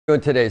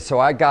Today, so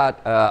I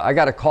got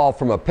a call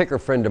from a picker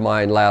friend of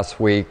mine last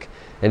week,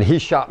 and he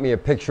shot me a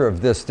picture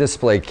of this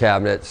display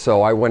cabinet.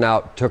 So I went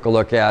out, took a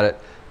look at it.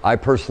 I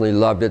personally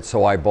loved it,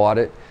 so I bought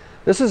it.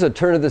 This is a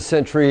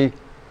turn-of-the-century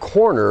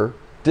corner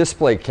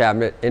display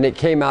cabinet, and it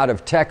came out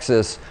of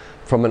Texas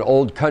from an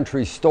old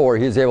country store.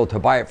 He was able to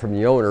buy it from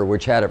the owner,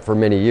 which had it for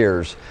many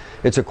years.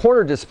 It's a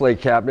corner display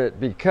cabinet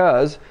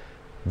because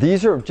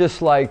these are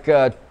just like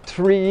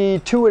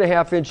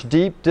 2.5-inch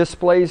deep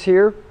displays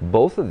here,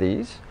 both of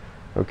these.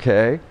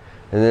 Okay,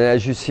 and then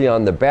as you see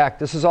on the back,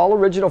 this is all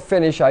original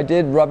finish. I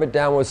did rub it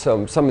down with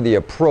some of the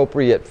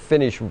appropriate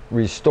finish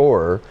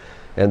restorer,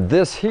 and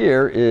this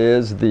here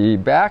is the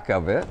back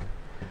of it,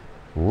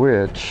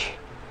 which,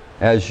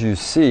 as you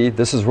see,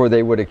 this is where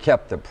they would have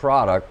kept the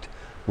product,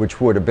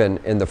 which would have been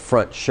in the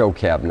front show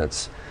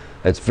cabinets.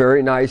 It's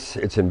very nice.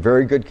 It's in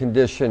very good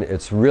condition.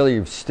 It's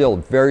really still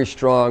very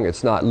strong.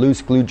 It's not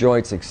loose glue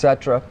joints,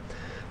 etc.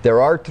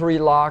 There are 3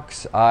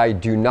 locks. I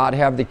do not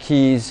have the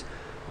keys.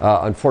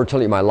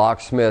 Unfortunately, my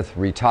locksmith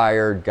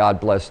retired.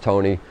 God bless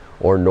Tony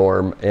or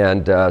Norm.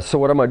 And so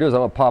what I'm going to do is I'm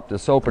going to pop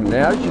this open. And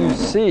as you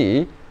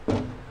see,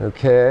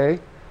 okay,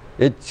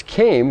 it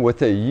came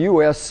with a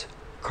US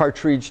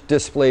cartridge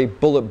display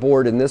bullet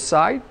board in this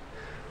side.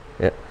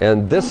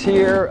 And this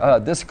here,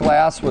 this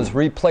glass was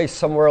replaced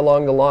somewhere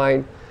along the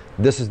line.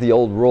 This is the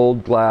old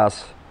rolled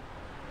glass.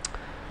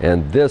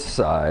 And this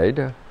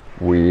side,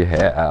 we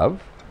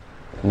have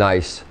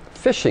nice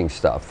fishing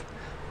stuff.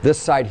 This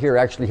side here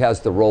actually has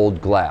the rolled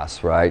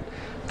glass, right?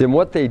 Then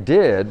what they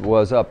did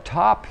was up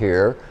top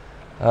here,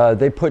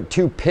 they put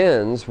 2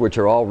 pins, which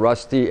are all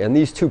rusty, and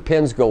these 2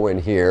 pins go in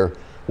here,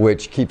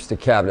 which keeps the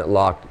cabinet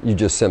locked. You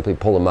just simply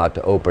pull them out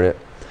to open it.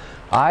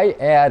 I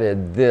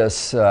added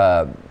this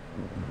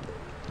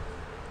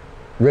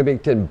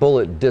Remington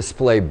bullet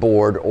display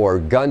board or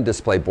gun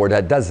display board.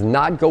 That does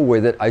not go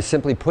with it. I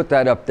simply put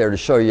that up there to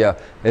show you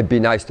it'd be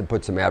nice to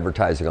put some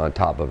advertising on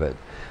top of it.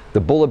 The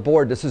bullet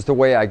board, this is the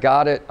way I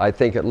got it. I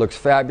think it looks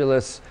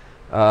fabulous.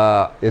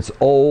 It's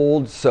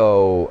old,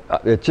 so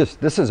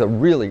this is a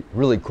really,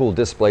 really cool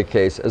display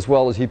case, as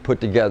well as he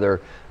put together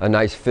a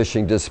nice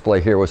fishing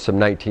display here with some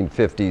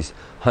 1950s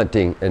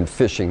hunting and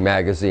fishing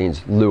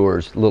magazines,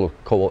 lures,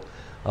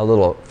 a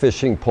little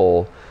fishing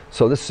pole.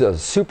 So this is a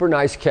super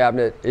nice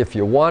cabinet. If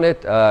you want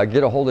it,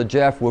 get a hold of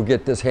Jeff. We'll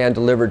get this hand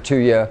delivered to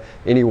you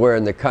anywhere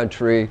in the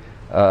country.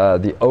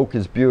 The oak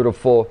is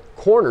beautiful.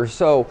 Corner,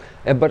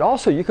 but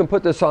also you can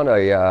put this on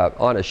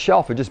a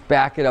shelf and just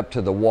back it up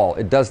to the wall.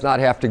 It does not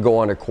have to go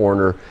on a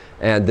corner,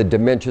 and the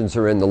dimensions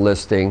are in the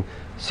listing,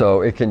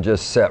 so it can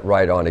just set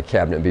right on a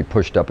cabinet and be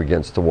pushed up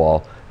against the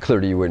wall.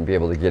 Clearly you wouldn't be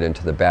able to get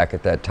into the back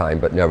at that time,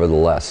 but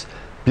nevertheless,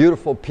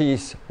 beautiful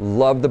piece.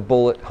 Love the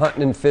bullet.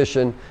 Hunting and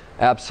fishing,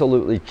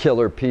 absolutely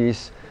killer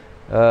piece.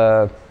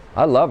 I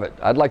love it.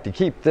 I'd like to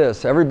keep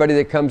this. Everybody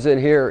that comes in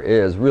here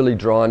is really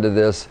drawn to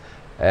this,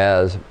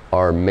 as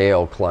our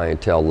male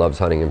clientele loves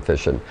hunting and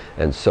fishing,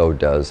 and so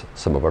does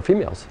some of our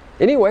females.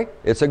 Anyway,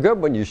 it's a good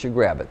one. You should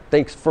grab it.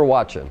 Thanks for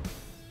watching.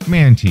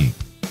 Mantique.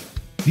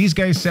 These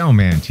guys sell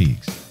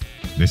Mantiques.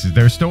 This is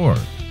their store.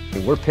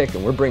 We're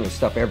picking, we're bringing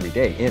stuff every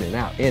day, in and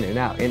out, in and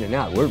out, in and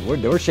out.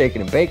 We're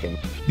shaking and baking.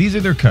 These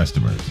are their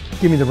customers.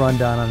 Give me the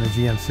rundown on the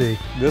GMC.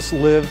 This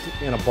lived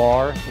in a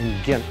bar in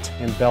Ghent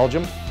in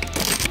Belgium.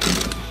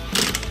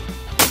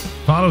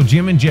 Follow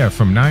Jim and Jeff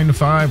from 9 to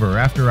 5 or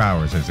after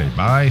hours as they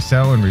buy,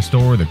 sell, and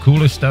restore the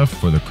coolest stuff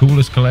for the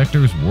coolest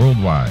collectors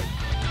worldwide.